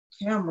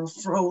Camera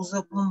froze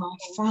up on my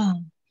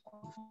phone.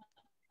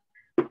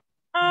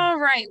 All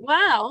right,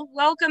 well,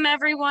 welcome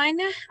everyone.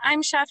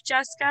 I'm Chef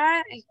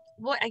Jessica.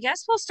 I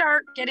guess we'll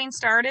start getting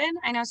started.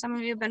 I know some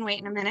of you have been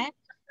waiting a minute.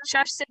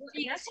 Chef Cindy is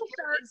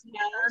here as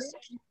well, so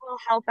she will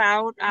help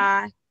out.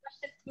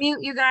 Mute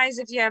you guys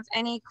if you have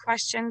any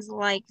questions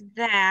like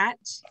that.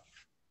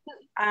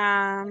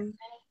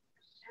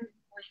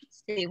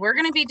 See, we're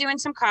going to be doing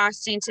some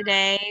costing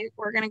today.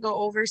 We're going to go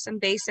over some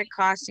basic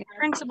costing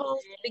principles,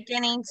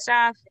 beginning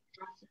stuff.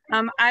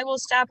 I will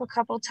stop a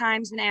couple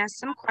times and ask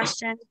some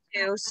questions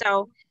too.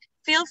 So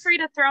feel free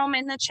to throw them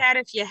in the chat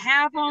if you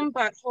have them,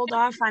 but hold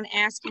off on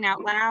asking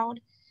out loud.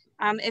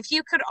 If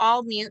you could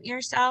all mute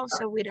yourself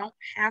so we don't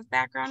have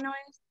background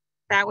noise,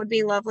 that would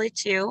be lovely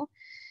too.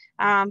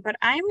 But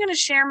I'm going to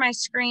share my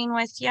screen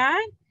with you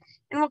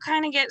and we'll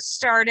kind of get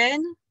started.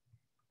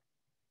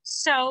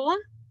 So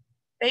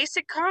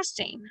basic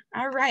costing.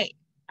 All right.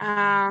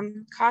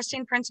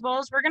 Costing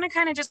principles. We're going to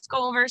kind of just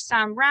go over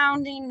some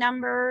rounding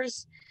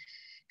numbers,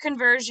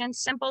 conversions,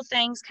 simple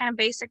things, kind of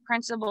basic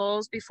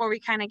principles before we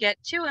kind of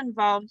get too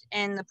involved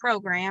in the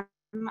program,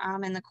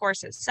 in the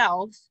course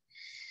itself.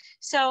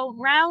 So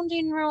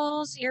rounding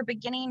rules, your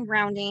beginning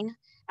rounding.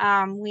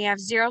 We have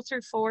 0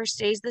 through 4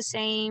 stays the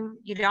same.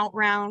 You don't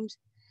round.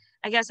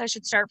 I guess I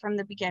should start from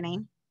the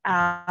beginning.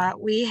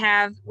 We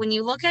have, when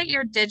you look at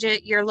your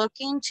digit, you're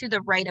looking to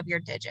the right of your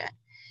digit.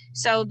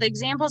 So the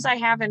examples I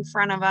have in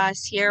front of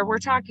us here, we're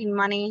talking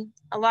money.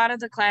 A lot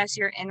of the class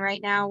you're in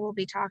right now will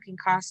be talking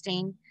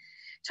costing,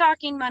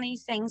 talking money,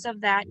 things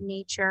of that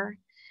nature.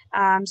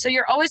 So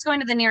you're always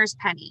going to the nearest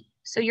penny.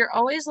 So you're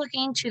always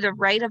looking to the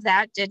right of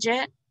that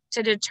digit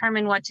to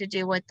determine what to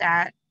do with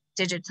that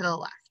digit to the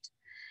left.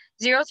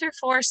 0 through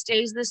 4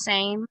 stays the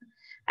same.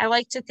 I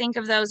like to think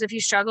of those, if you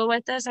struggle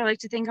with this, I like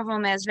to think of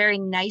them as very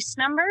nice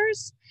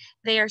numbers.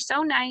 They are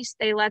so nice,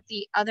 they let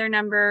the other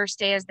number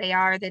stay as they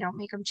are. They don't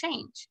make them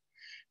change.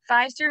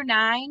 5 through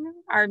 9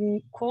 are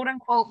quote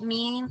unquote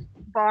mean,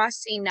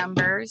 bossy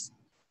numbers.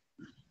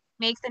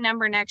 Make the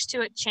number next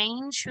to it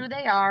change who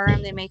they are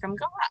and they make them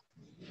go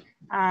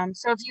up.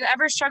 So if you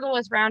ever struggle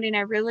with rounding,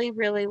 I really,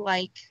 really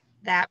like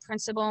that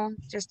principle,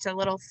 just a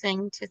little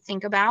thing to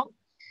think about.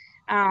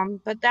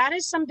 But that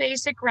is some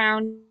basic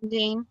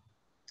rounding.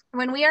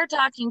 When we are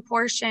talking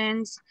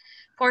portions,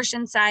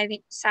 portion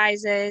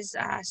sizes,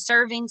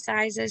 serving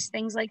sizes,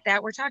 things like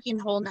that, we're talking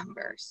whole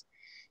numbers.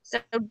 So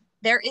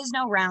there is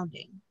no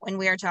rounding when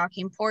we are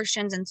talking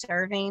portions and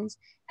servings.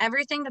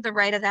 Everything to the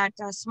right of that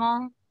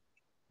decimal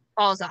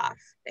falls off.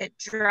 It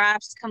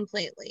drops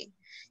completely.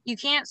 You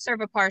can't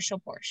serve a partial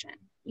portion.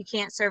 You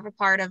can't serve a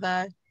quarter of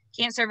a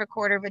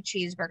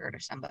cheeseburger to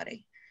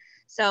somebody.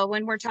 So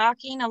when we're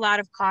talking a lot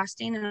of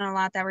costing and a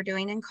lot that we're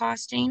doing in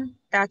costing,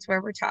 that's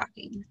where we're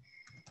talking.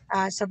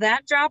 So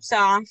that drops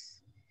off.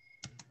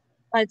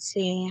 Let's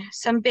see,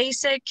 some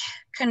basic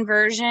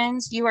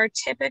conversions. You are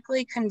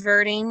typically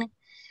converting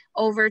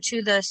over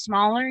to the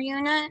smaller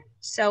unit.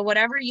 So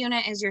whatever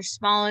unit is your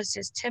smallest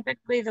is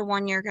typically the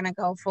one you're going to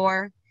go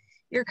for.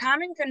 Your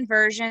common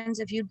conversions,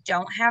 if you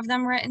don't have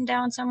them written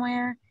down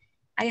somewhere,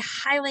 I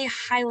highly,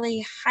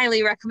 highly,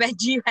 highly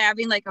recommend you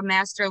having like a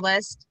master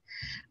list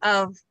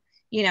of,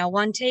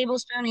 1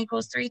 tablespoon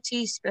equals 3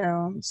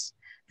 teaspoons,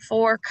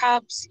 4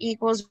 cups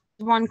equals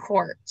 1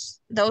 quart.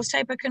 Those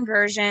type of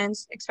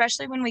conversions,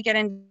 especially when we get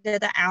into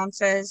the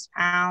ounces,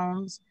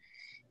 pounds,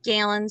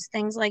 gallons,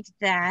 things like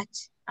that.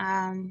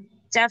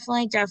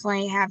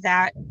 Definitely have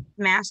that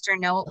master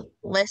note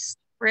list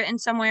written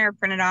somewhere,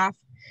 printed off.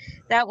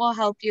 That will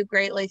help you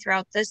greatly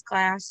throughout this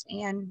class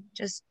and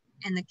just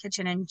in the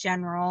kitchen in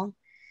general.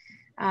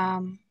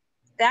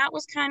 That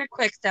was kind of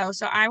quick though.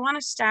 So I want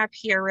to stop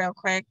here real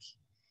quick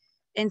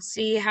and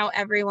see how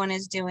everyone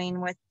is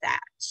doing with that.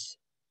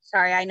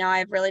 Sorry, I know I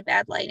have really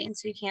bad lighting,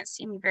 so you can't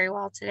see me very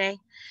well today.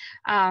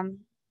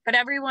 But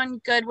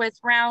everyone good with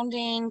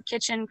rounding,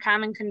 kitchen,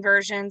 common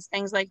conversions,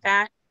 things like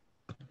that?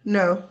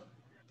 No.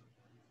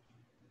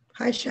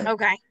 Hi, Chef.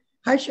 Okay.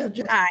 Hi, Chef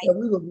Jessica. Hi.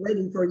 We were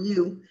waiting for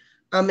you.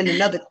 I'm in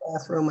another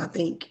classroom, I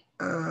think.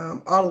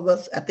 All of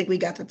us, I think we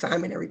got the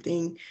time and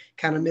everything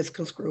kind of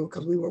misconstrued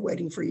because we were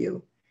waiting for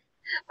you.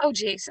 Oh,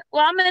 geez.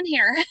 Well, I'm in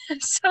here,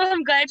 so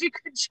I'm glad you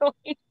could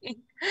join me.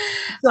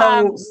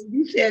 So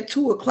you said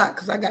 2 o'clock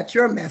because I got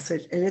your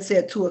message and it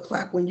said 2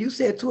 o'clock. When you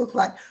said 2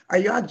 o'clock, are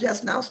y'all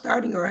just now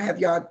starting or have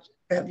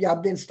y'all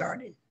been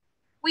starting?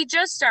 We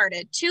just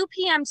started, 2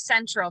 p.m.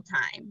 Central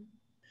Time.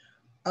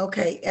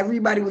 Okay,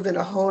 everybody was in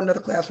a whole nother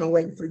classroom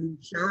waiting for you.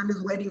 Sean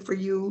is waiting for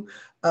you.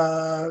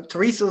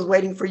 Teresa was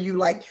waiting for you.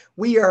 Like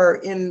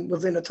was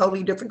in a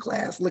totally different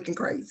class looking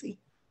crazy.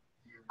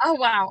 Oh,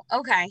 wow.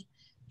 Okay.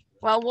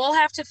 Well, we'll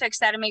have to fix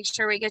that and make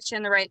sure we get you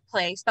in the right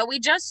place. But we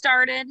just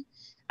started.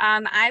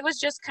 I was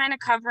just kind of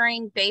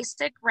covering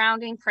basic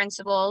rounding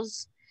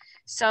principles.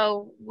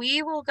 So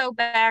we will go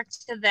back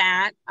to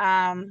that.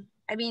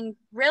 I mean,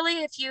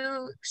 really, if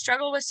you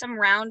struggle with some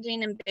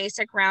rounding and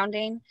basic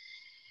rounding,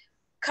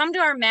 come to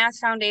our math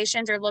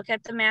foundations or look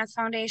at the math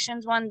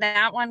foundations one.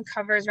 That one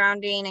covers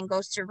rounding and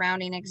goes through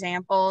rounding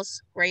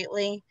examples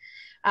greatly.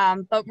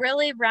 But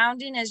really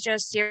rounding is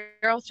just 0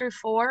 through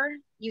 4.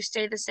 You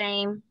stay the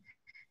same,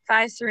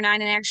 5 through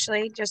 9. And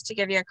actually, just to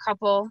give you a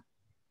couple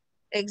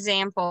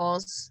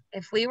examples,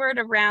 if we were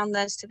to round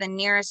this to the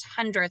nearest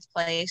 100th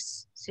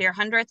place, so your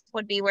 100th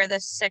would be where the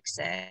 6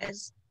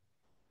 is,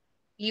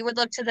 you would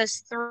look to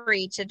this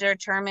 3 to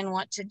determine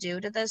what to do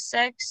to this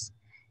 6.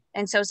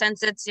 And so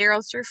since it's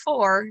 0 through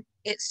 4,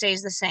 it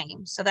stays the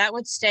same. So that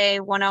would stay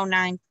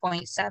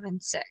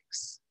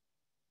 109.76.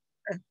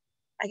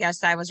 I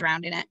guess I was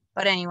rounding it,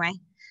 but anyway,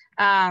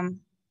 kind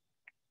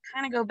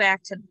of go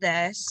back to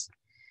this.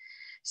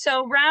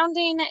 So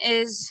rounding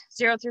is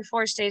 0 through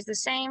 4 stays the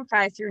same,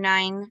 5 through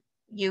 9,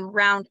 you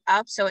round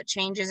up so it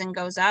changes and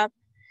goes up.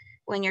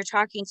 When you're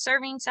talking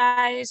serving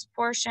size,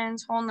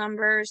 portions, whole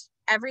numbers,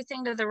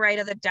 everything to the right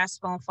of the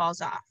decimal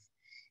falls off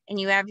and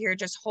you have your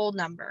just whole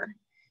number.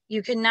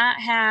 You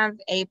cannot have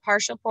a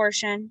partial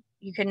portion.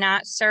 You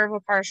cannot serve a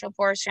partial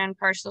portion,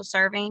 partial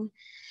serving.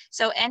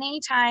 So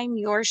anytime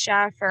your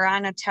chef are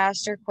on a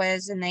test or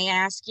quiz and they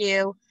ask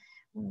you,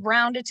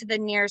 round it to the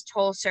nearest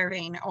whole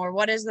serving, or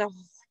what is the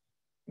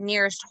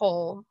nearest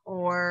whole,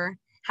 or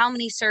how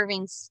many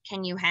servings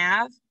can you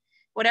have?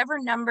 Whatever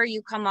number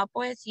you come up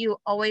with, you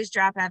always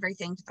drop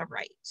everything to the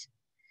right.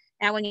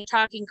 Now, when you're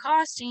talking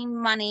costing,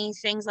 money,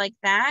 things like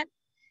that,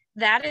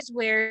 that is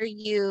where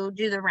you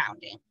do the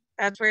rounding.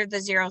 That's where the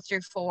 0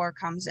 through 4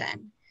 comes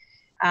in.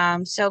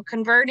 So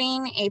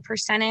converting a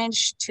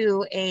percentage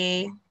to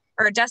a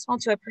decimal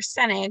to a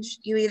percentage,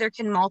 you either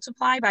can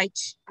multiply by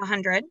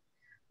 100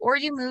 or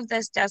you move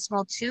this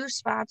decimal 2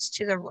 spots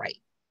to the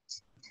right.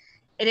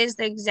 It is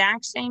the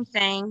exact same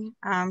thing.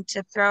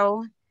 To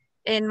throw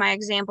in my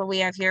example we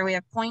have here, we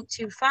have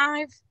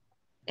 0.25.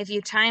 If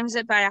you times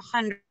it by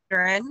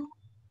 100,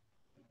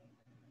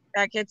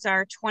 that gets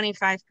our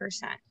 25%.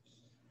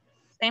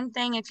 Same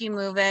thing if you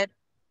move it,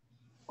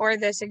 or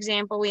this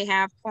example we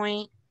have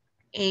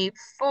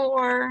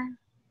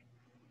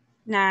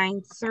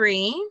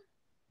 0.8493,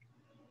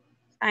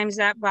 times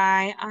that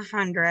by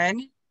 100.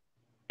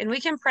 And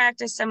we can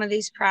practice some of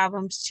these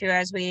problems too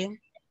as we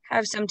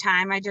have some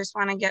time. I just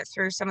want to get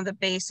through some of the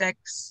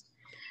basics,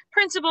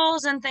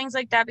 principles and things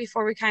like that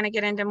before we kind of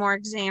get into more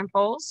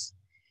examples.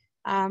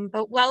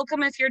 But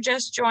welcome if you're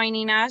just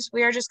joining us.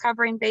 We are just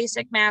covering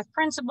basic math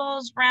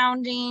principles,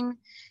 rounding,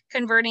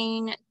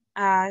 converting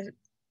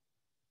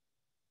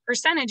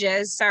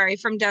percentages,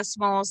 from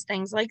decimals,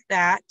 things like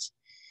that.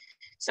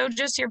 So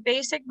just your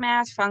basic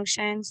math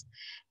functions.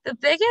 The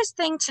biggest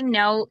thing to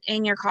note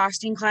in your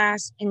costing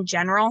class in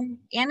general,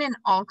 and in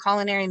all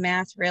culinary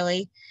math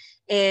really,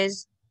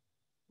 is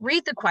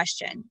read the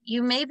question.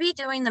 You may be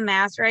doing the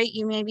math right,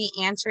 you may be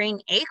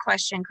answering a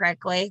question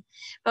correctly,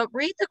 but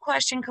read the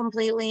question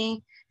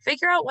completely,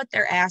 figure out what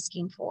they're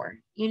asking for.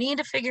 You need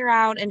to figure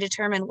out and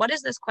determine, what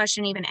is this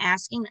question even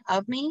asking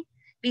of me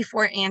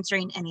before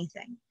answering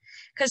anything?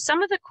 Because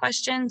some of the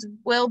questions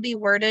will be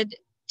worded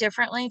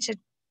differently to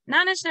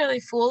not necessarily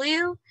fool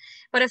you,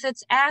 but if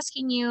it's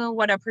asking you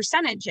what a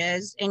percentage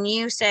is and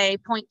you say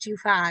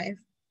 0.25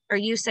 or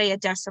you say a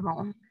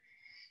decimal,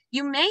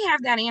 you may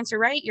have that answer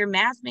right. Your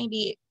math may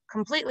be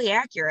completely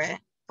accurate,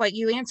 but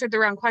you answered the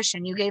wrong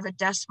question. You gave a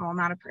decimal,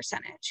 not a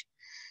percentage.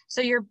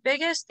 So your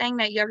biggest thing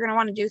that you're going to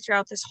want to do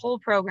throughout this whole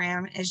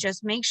program is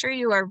just make sure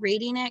you are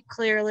reading it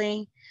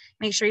clearly,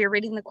 make sure you're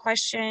reading the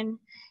question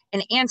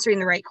and answering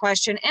the right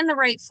question in the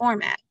right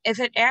format. If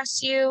it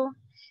asks you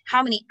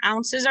how many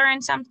ounces are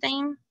in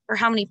something or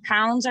how many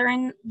pounds are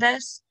in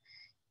this,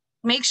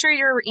 make sure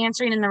you're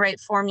answering in the right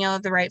formula,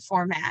 the right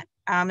format.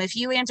 If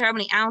you answer how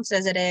many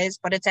ounces it is,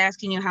 but it's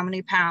asking you how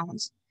many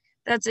pounds,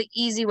 that's an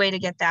easy way to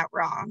get that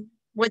wrong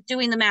with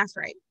doing the math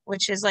right,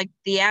 which is like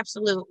the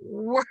absolute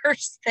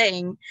worst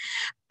thing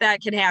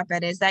that can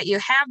happen, is that you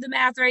have the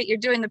math right, you're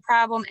doing the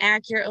problem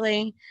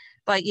accurately,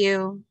 but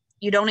you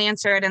don't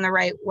answer it in the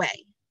right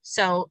way.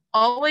 So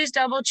always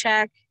double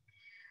check.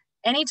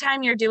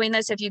 Anytime you're doing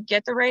this, if you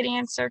get the right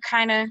answer,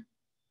 kind of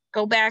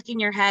go back in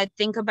your head,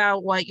 think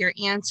about what you're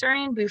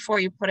answering before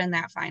you put in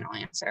that final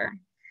answer.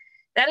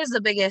 That is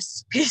the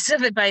biggest piece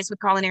of advice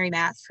with culinary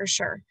math for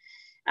sure.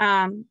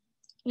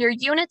 Your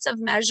units of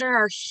measure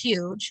are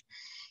huge.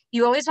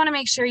 You always want to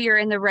make sure you're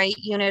in the right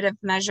unit of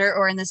measure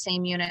or in the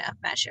same unit of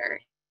measure.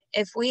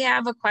 If we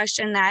have a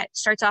question that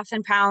starts off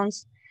in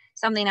pounds,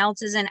 something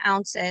else is in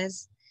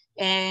ounces,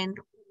 and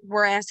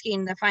we're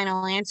asking the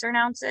final answer in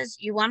ounces,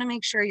 you want to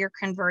make sure you're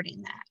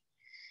converting that.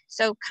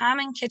 So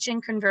common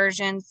kitchen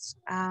conversions,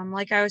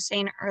 like I was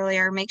saying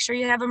earlier, make sure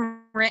you have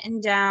them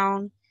written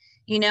down,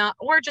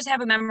 or just have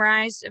them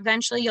memorized.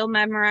 Eventually you'll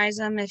memorize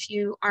them if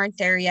you aren't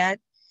there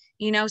yet.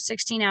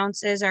 16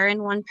 ounces are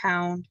in 1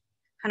 pound,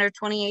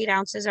 128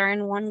 ounces are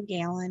in 1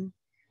 gallon.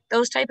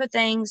 Those type of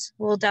things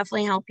will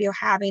definitely help you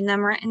having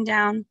them written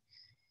down.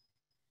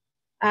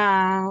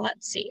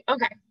 Let's see.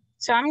 Okay,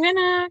 so I'm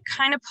gonna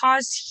kind of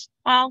pause.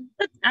 Well,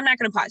 I'm not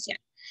gonna pause yet.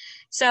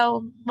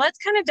 So let's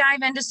kind of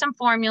dive into some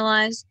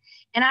formulas.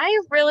 And I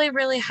really,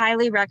 really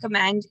highly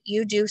recommend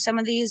you do some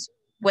of these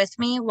with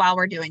me while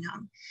we're doing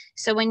them.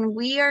 So when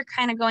we are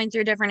kind of going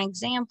through different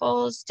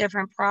examples,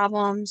 different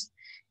problems,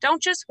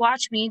 Don't just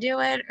watch me do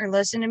it or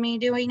listen to me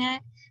doing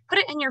it. Put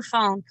it in your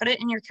phone, put it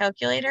in your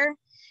calculator.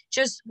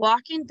 Just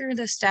walking through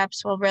the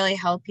steps will really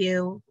help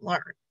you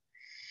learn.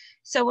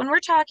 So when we're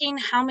talking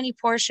how many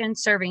portion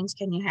servings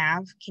can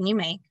you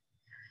make?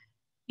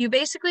 You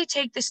basically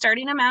take the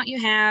starting amount you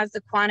have,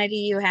 the quantity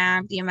you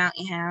have, the amount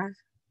you have,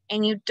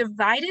 and you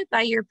divide it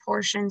by your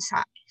portion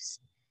size.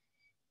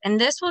 And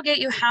this will get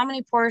you how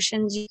many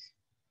portions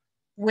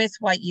with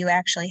what you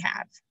actually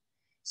have.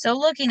 So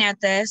looking at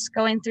this,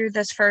 going through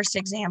this first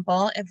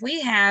example, if we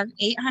have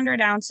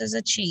 800 ounces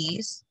of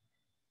cheese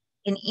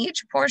and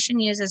each portion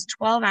uses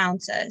 12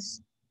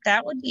 ounces,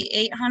 that would be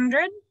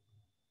 800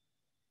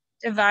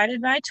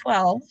 divided by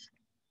 12.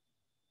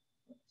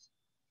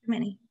 Too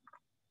many.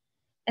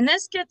 And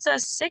this gets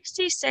us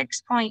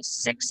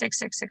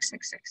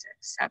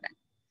 66.6666667.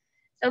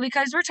 So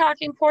because we're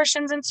talking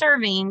portions and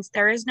servings,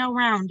 there is no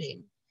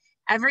rounding.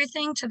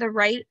 Everything to the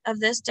right of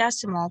this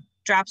decimal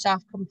drops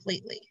off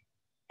completely.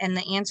 And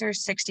the answer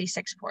is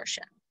 66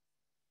 portion.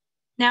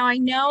 Now I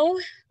know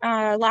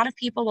a lot of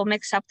people will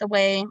mix up the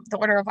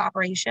order of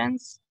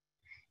operations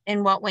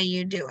and what way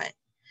you do it.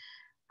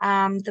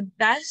 The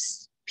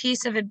best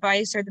piece of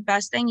advice or the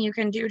best thing you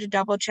can do to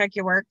double check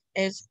your work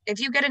is if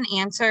you get an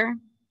answer,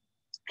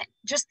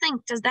 just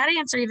think, does that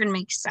answer even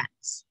make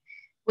sense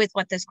with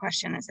what this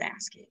question is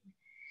asking?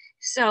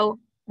 So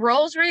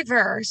roles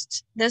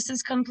reversed, this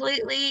is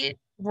completely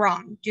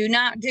wrong. Do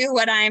not do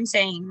what I am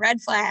saying,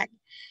 red flag.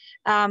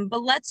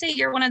 But let's say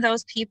you're one of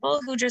those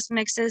people who just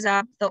mixes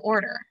up the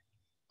order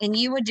and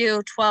you would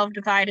do 12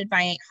 divided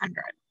by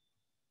 800.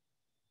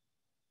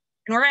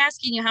 And we're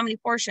asking you how many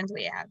portions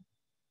we have.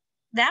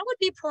 That would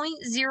be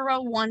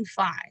 0.015.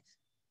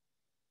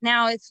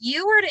 Now, if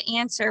you were to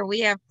answer, we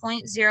have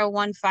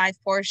 0.015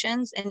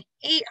 portions and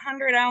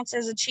 800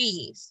 ounces of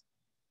cheese,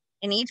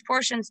 and each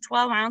portion's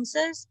 12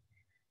 ounces,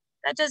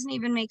 that doesn't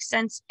even make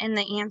sense in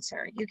the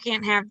answer. You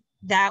can't have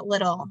that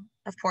little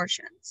of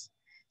portions.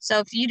 So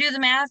if you do the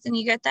math and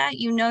you get that,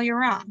 you know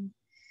you're wrong.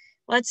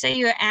 Let's say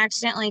you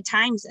accidentally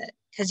times it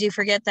because you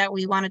forget that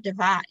we want to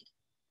divide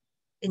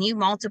and you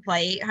multiply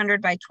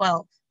 800 by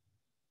 12.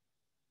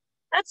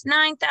 That's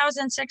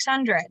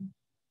 9,600.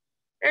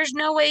 There's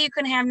no way you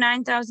can have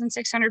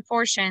 9,600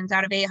 portions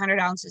out of 800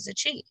 ounces of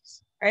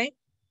cheese, right?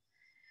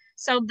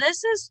 So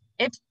this is,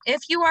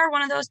 if you are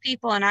one of those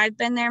people, and I've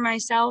been there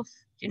myself,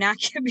 do not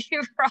get me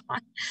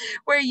wrong,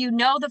 where you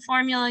know the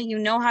formula, you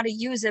know how to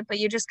use it, but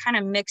you just kind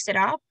of mix it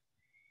up.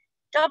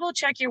 Double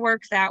check your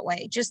work that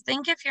way. Just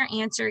think if your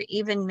answer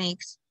even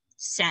makes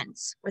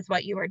sense with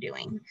what you are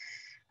doing.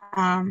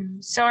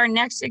 So our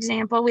next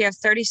example, we have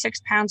 36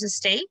 pounds of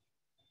steak.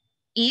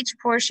 Each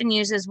portion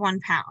uses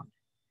 1 pound.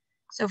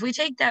 So if we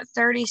take that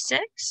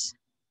 36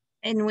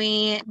 and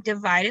we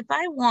divide it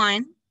by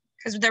 1,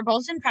 because they're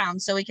both in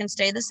pounds, so we can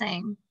stay the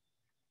same,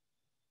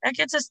 that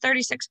gets us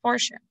 36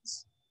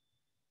 portions.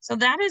 So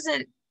that is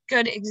a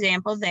good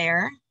example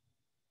there.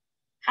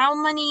 How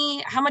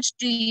much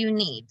do you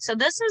need? So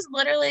this is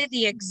literally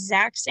the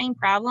exact same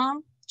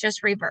problem,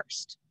 just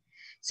reversed.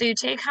 So you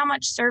take how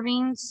much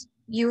servings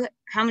your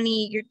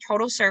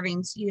total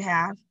servings you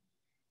have,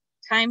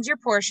 times your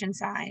portion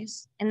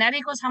size, and that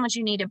equals how much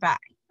you need to buy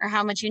or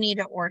how much you need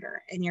to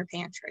order in your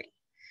pantry.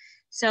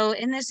 So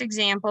in this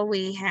example,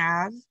 we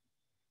have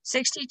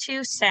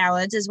 62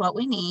 salads is what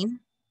we need.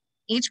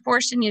 Each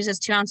portion uses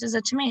 2 ounces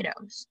of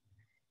tomatoes.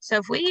 So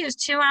if we use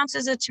 2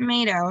 ounces of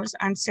tomatoes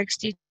on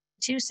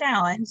 62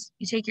 salads,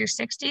 you take your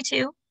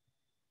 62,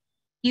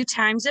 you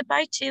times it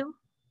by 2,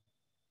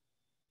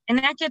 and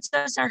that gets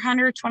us our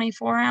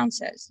 124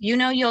 ounces. You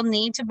know you'll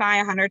need to buy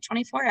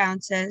 124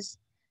 ounces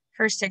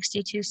for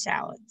 62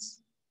 salads.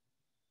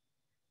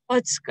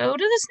 Let's go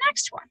to this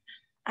next one.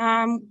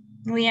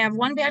 We have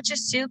 1 batch of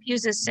soup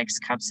uses 6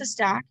 cups of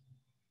stock.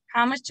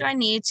 How much do I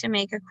need to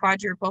make a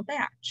quadruple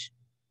batch?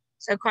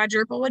 So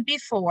quadruple would be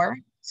 4.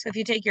 So if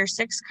you take your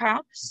 6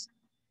 cups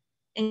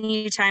and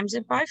you times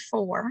it by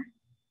 4,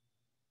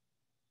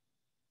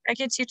 that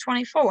gets you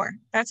 24.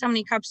 That's how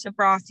many cups of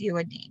broth you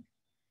would need,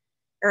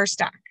 or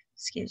stock,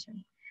 excuse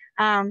me.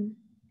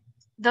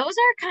 Those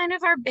are kind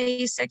of our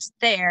basics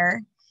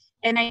there.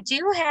 And I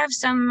do have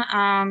some,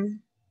 I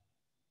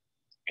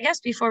guess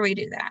before we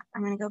do that,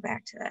 I'm gonna go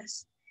back to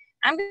this.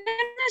 I'm gonna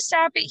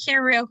stop it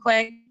here real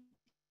quick.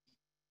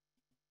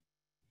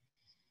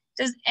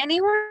 Does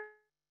anyone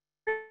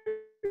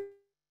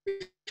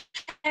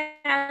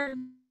have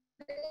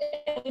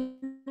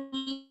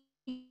any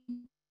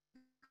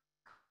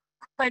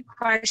quick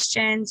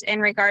questions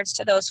in regards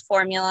to those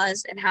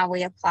formulas and how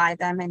we apply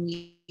them and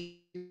use?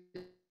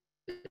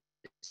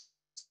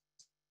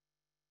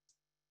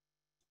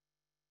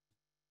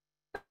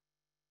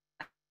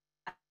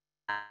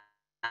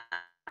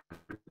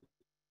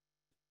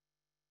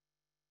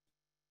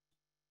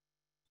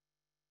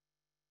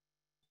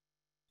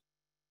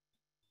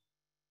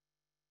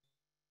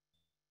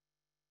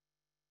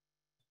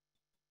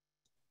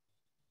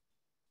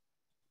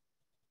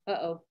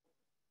 Uh-oh,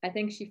 I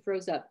think she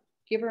froze up.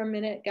 Give her a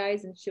minute,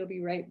 guys, and she'll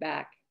be right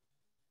back.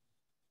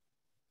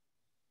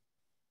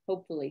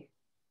 Hopefully.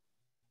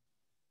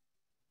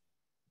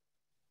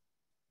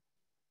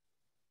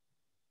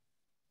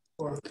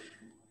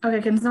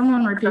 Okay, can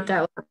someone repeat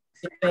that?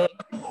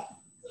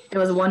 It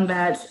was one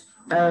batch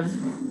of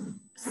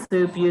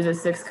soup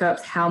uses 6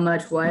 cups. How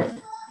much what?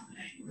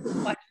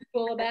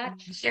 Quadruple a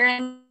batch. Sure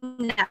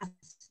enough,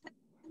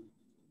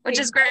 which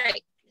is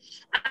great.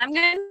 I'm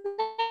gonna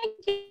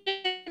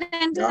get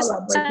into Y'all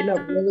are breaking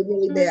up really,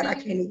 really bad. I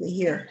can't even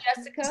hear.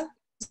 Jessica,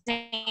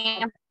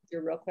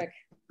 you're real quick.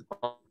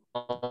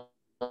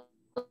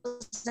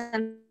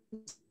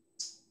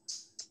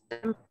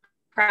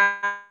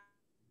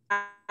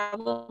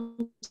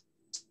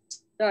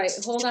 All right,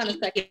 hold on a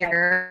second.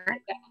 I'll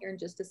get back here in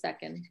just a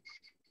second.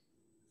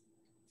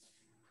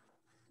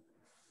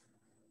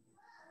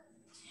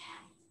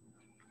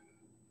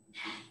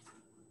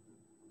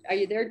 Are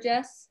you there,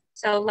 Jess?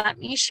 So let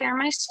me share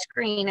my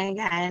screen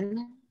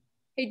again.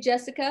 Hey,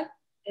 Jessica.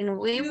 And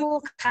we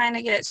will kind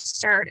of get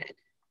started.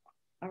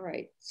 All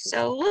right.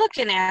 So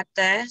looking at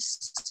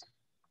this,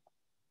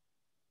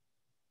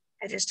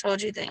 I just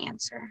told you the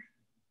answer.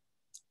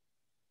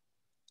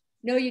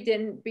 No, you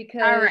didn't,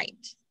 because. All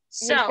right.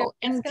 So,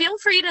 and feel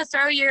free to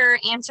throw your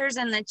answers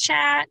in the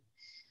chat.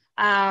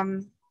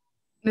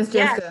 Miss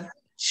Jessica. Yeah,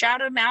 shout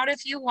them out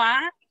if you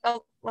want.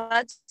 But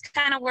let's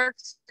kind of work.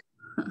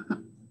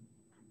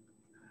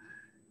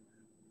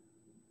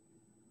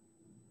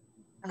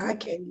 I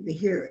can't even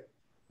hear it.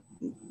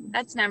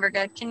 That's never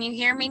good. Can you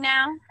hear me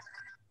now?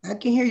 I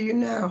can hear you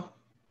now.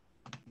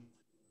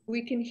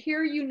 We can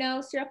hear you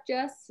now, Chef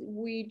Jess.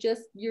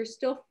 You're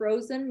still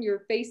frozen,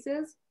 your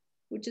faces,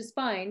 which is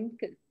fine.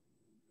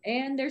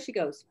 And there she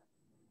goes.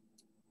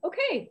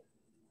 Okay,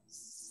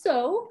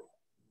 so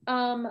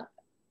the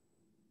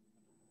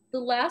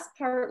last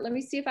part, let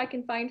me see if I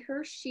can find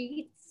her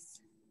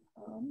sheets.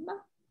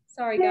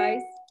 Sorry,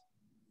 guys.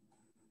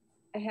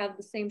 I have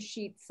the same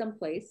sheet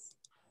someplace.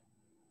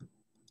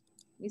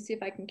 Let me see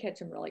if I can catch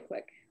them really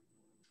quick.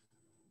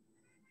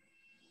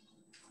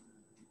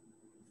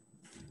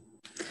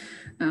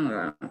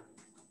 Oh,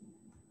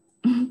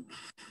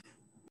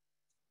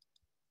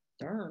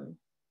 Darn.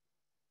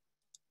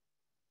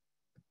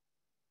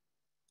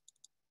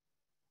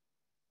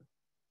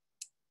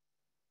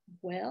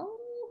 Well,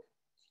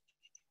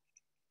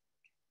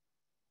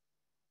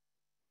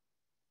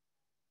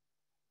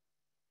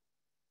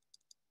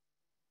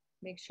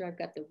 make sure I've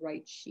got the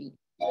right sheet.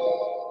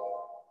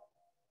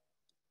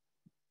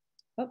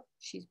 Oh,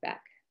 she's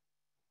back.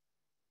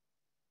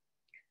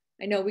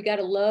 I know we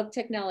gotta love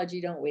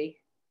technology, don't we?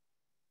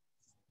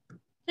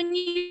 Can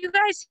you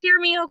guys hear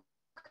me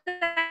okay?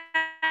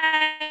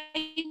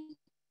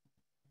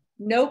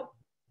 Nope.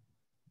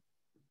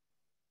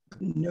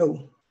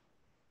 No.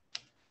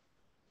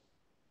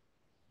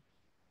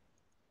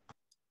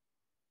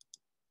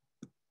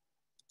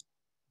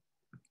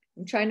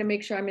 I'm trying to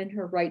make sure I'm in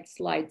her right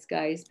slides,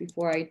 guys,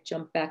 before I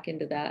jump back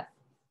into that.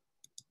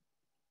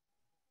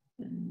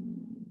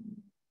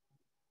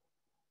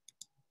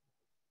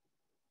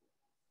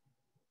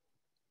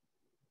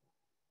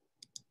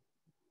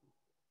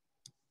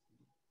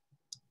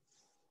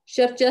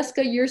 Chef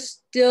Jessica, you're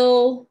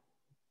still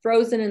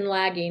frozen and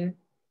lagging.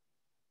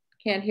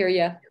 Can't hear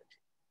you.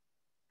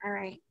 All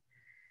right.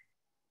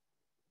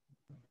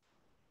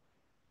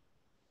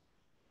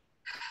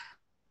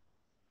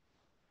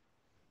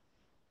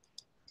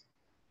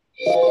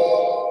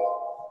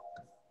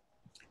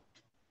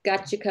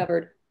 Got you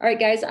covered. All right,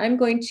 guys, I'm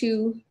going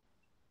to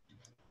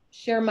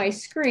share my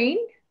screen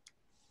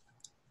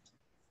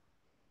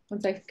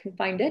once I can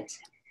find it.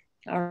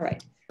 All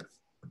right.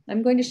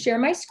 I'm going to share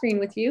my screen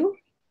with you,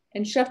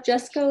 and Chef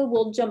Jessica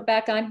will jump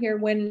back on here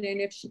when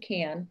and if she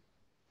can.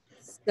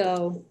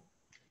 So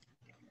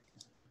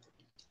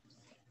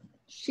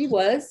she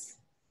was.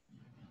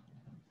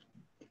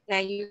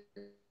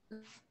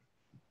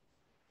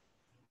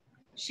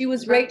 She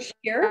was right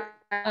here.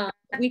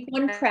 Week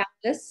 1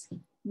 practice.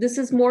 This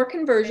is more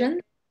conversion.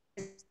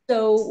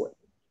 So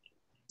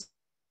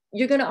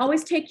you're going to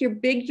always take your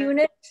big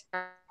unit,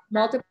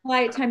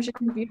 multiply it times your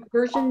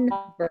conversion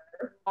number,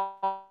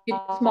 get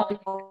a small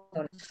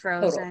unit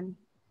Frozen. total.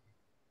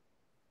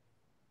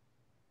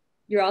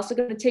 You're also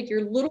going to take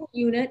your little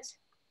unit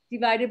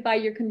divided by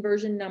your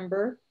conversion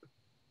number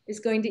is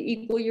going to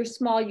equal your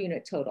small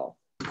unit total.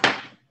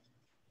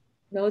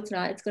 No, it's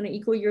not. It's going to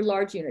equal your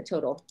large unit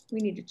total. We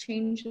need to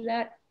change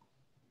that.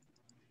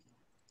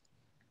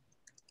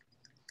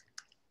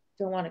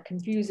 Don't want to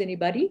confuse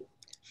anybody.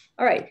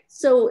 All right,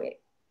 so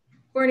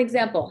for an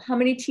example, how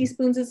many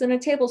teaspoons is in a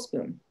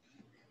tablespoon?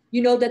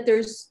 You know that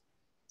there's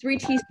 3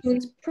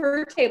 teaspoons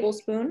per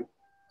tablespoon.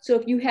 So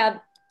if you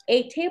have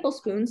 8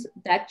 tablespoons,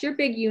 that's your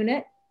big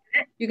unit.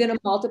 You're going to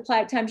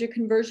multiply it times your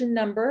conversion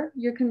number.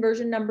 Your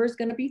conversion number is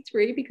going to be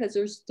 3 because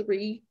there's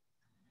 3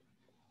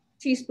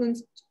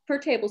 teaspoons per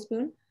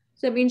tablespoon.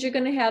 So that means you're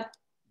going to have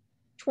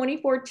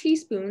 24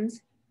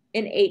 teaspoons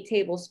in 8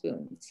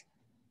 tablespoons.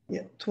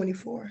 Yeah,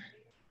 24.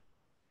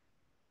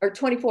 Or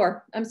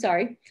 24, I'm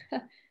sorry.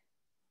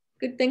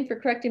 Good thing for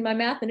correcting my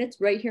math, and it's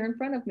right here in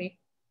front of me.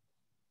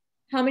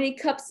 How many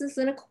cups is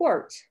in a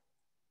quart?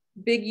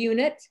 Big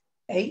unit.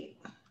 8.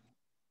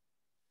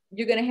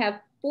 You're going to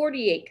have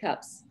 48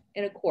 cups.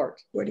 in a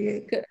quart.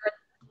 48.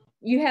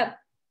 You have,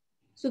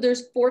 so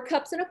there's 4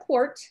 cups in a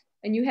quart,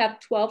 and you have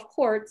 12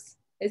 quarts.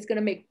 It's going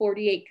to make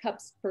 48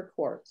 cups per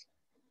quart.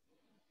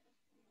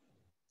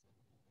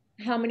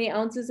 How many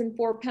ounces in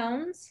 4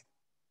 pounds?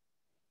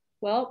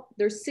 Well,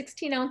 there's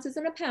 16 ounces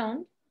in a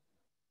pound.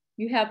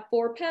 You have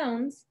 4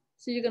 pounds,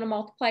 so you're going to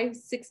multiply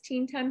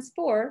 16 times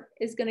 4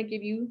 is going to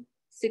give you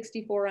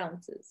 64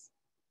 ounces.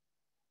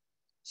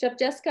 Chef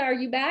Jessica, are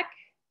you back?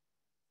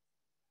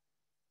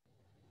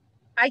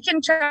 I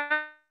can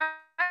try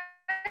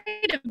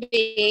to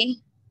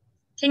be.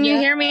 Can you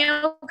hear me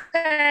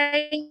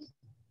okay?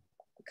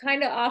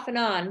 Kind of off and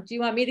on. Do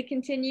you want me to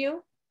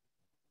continue?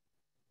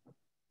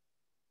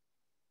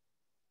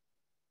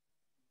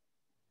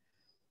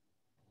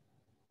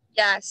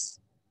 Yes.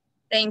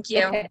 Thank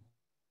you. Okay.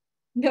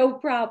 No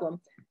problem.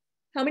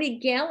 How many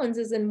gallons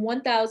is in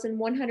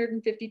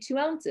 1,152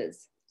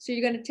 ounces? So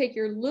you're going to take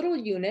your little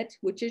unit,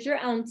 which is your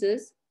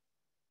ounces,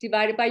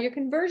 divided by your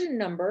conversion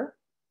number,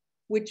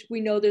 which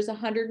we know there's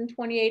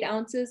 128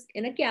 ounces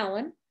in a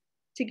gallon,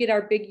 to get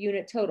our big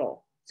unit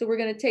total. So we're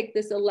going to take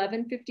this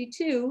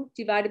 1152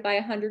 divided by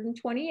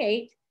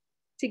 128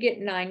 to get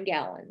 9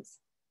 gallons.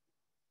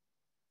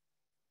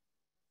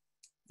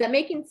 Is that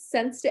making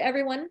sense to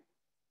everyone?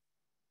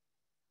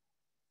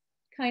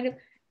 Kind of.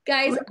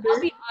 Guys,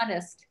 I'll be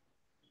honest.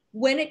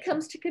 When it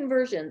comes to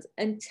conversions,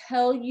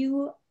 until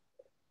you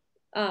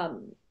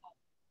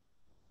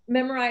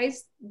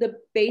memorize the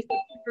basic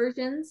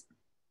conversions,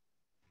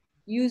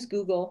 use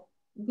Google.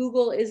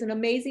 Google is an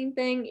amazing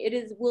thing.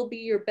 It will be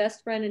your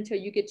best friend until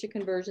you get your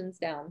conversions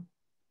down.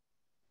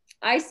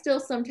 I still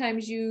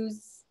sometimes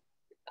use,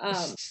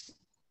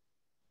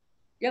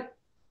 yep.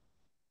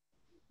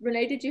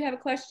 Renee, did you have a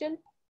question?